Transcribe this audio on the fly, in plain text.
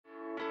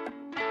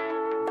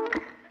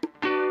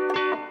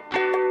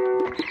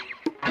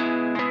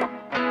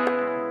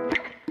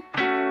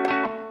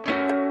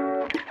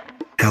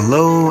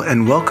Hello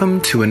and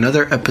welcome to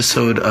another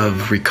episode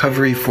of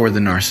Recovery for the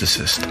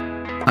Narcissist.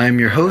 I am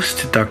your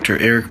host, Dr.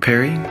 Eric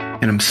Perry,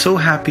 and I'm so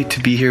happy to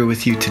be here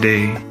with you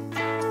today.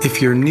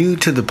 If you're new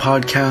to the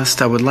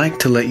podcast, I would like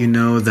to let you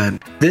know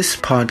that this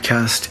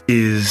podcast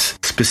is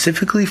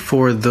specifically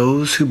for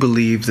those who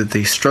believe that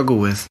they struggle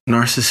with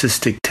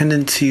narcissistic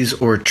tendencies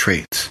or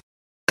traits.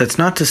 That's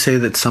not to say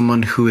that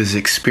someone who is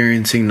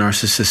experiencing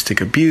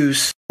narcissistic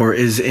abuse or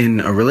is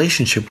in a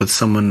relationship with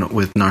someone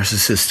with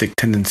narcissistic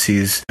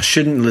tendencies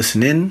shouldn't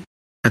listen in.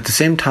 At the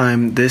same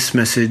time, this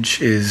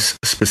message is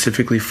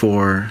specifically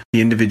for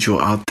the individual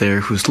out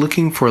there who's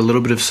looking for a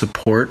little bit of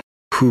support,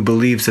 who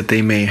believes that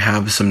they may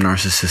have some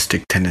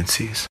narcissistic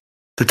tendencies.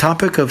 The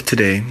topic of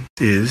today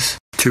is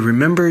to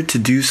remember to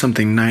do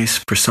something nice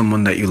for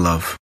someone that you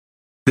love.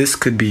 This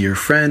could be your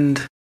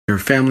friend, your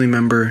family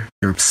member,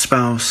 your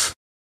spouse,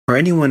 or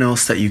anyone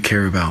else that you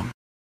care about.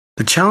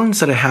 The challenge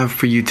that I have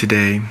for you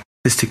today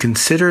is to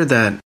consider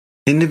that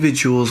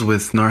individuals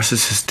with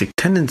narcissistic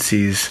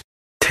tendencies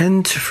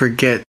tend to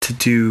forget to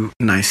do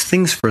nice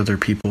things for other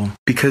people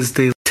because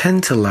they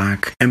tend to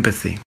lack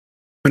empathy.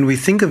 When we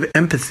think of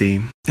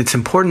empathy, it's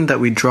important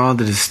that we draw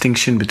the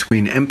distinction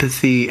between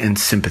empathy and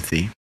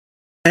sympathy.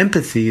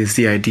 Empathy is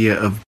the idea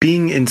of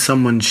being in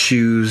someone's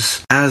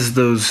shoes as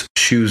those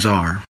shoes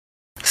are.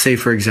 Say,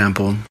 for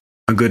example,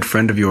 a good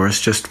friend of yours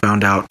just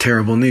found out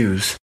terrible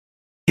news.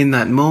 In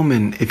that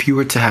moment, if you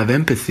were to have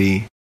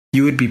empathy,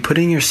 you would be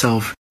putting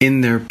yourself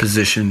in their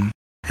position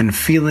and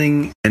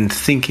feeling and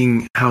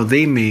thinking how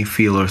they may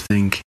feel or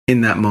think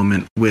in that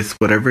moment with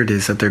whatever it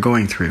is that they're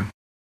going through.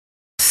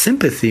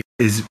 Sympathy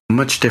is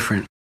much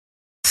different.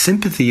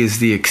 Sympathy is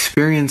the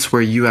experience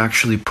where you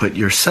actually put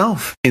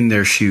yourself in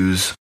their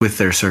shoes with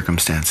their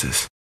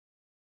circumstances.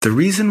 The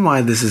reason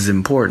why this is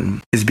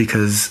important is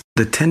because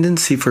the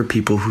tendency for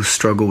people who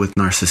struggle with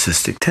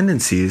narcissistic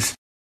tendencies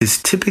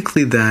is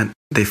typically that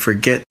they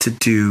forget to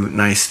do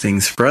nice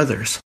things for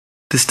others.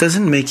 This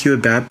doesn't make you a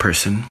bad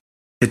person.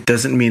 It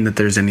doesn't mean that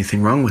there's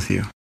anything wrong with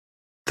you.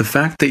 The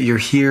fact that you're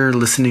here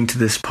listening to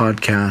this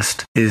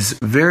podcast is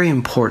very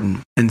important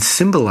and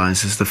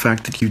symbolizes the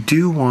fact that you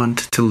do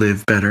want to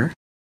live better,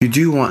 you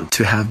do want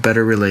to have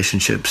better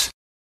relationships,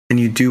 and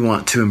you do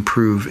want to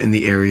improve in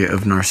the area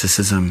of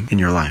narcissism in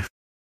your life.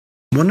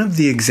 One of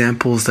the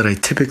examples that I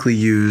typically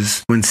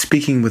use when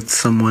speaking with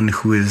someone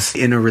who is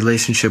in a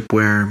relationship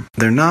where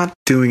they're not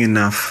doing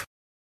enough,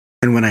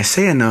 and when I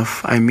say enough,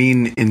 I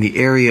mean in the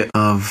area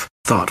of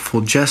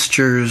thoughtful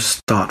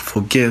gestures,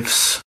 thoughtful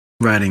gifts,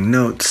 writing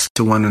notes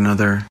to one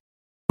another.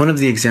 One of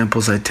the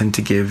examples I tend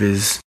to give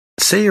is,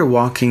 say you're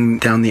walking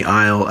down the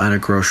aisle at a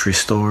grocery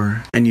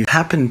store and you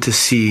happen to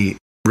see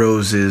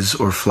roses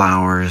or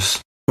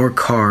flowers or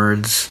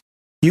cards.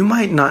 You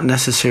might not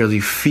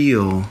necessarily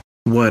feel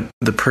what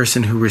the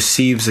person who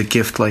receives a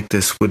gift like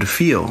this would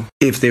feel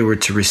if they were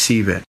to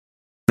receive it.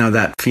 Now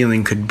that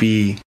feeling could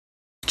be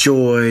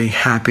joy,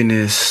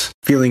 happiness,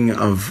 feeling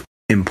of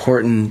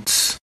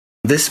importance.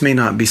 This may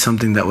not be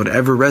something that would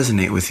ever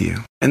resonate with you,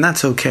 and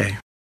that's okay.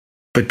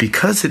 But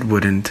because it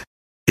wouldn't,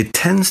 it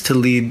tends to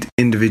lead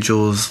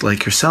individuals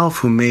like yourself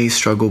who may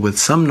struggle with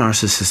some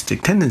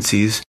narcissistic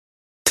tendencies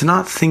to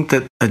not think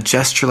that a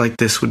gesture like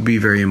this would be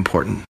very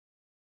important.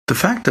 The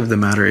fact of the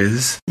matter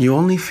is, you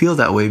only feel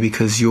that way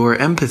because your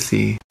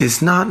empathy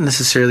is not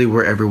necessarily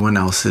where everyone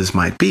else's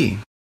might be.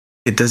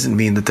 It doesn't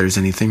mean that there's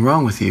anything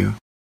wrong with you.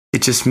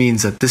 It just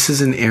means that this is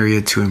an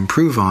area to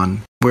improve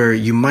on where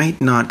you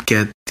might not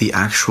get the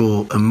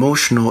actual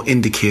emotional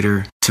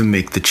indicator to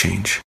make the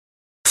change.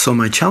 So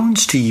my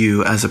challenge to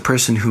you as a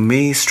person who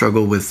may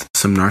struggle with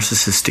some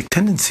narcissistic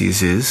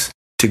tendencies is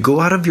to go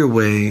out of your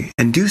way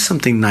and do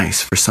something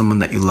nice for someone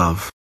that you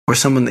love, or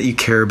someone that you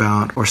care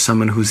about, or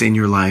someone who's in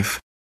your life.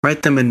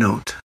 Write them a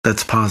note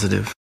that's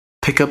positive.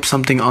 Pick up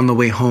something on the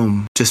way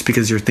home just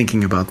because you're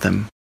thinking about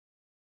them.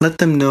 Let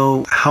them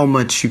know how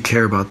much you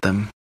care about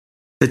them.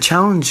 The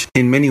challenge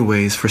in many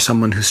ways for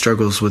someone who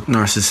struggles with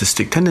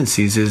narcissistic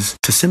tendencies is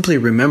to simply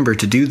remember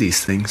to do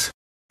these things.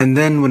 And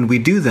then when we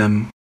do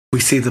them, we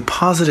see the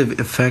positive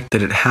effect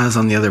that it has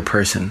on the other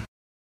person.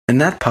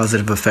 And that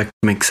positive effect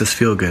makes us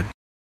feel good.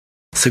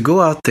 So go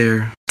out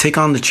there, take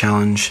on the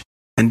challenge,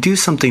 and do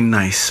something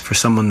nice for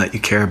someone that you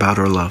care about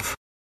or love.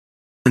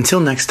 Until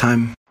next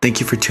time, thank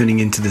you for tuning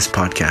into this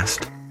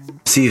podcast.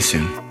 See you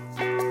soon.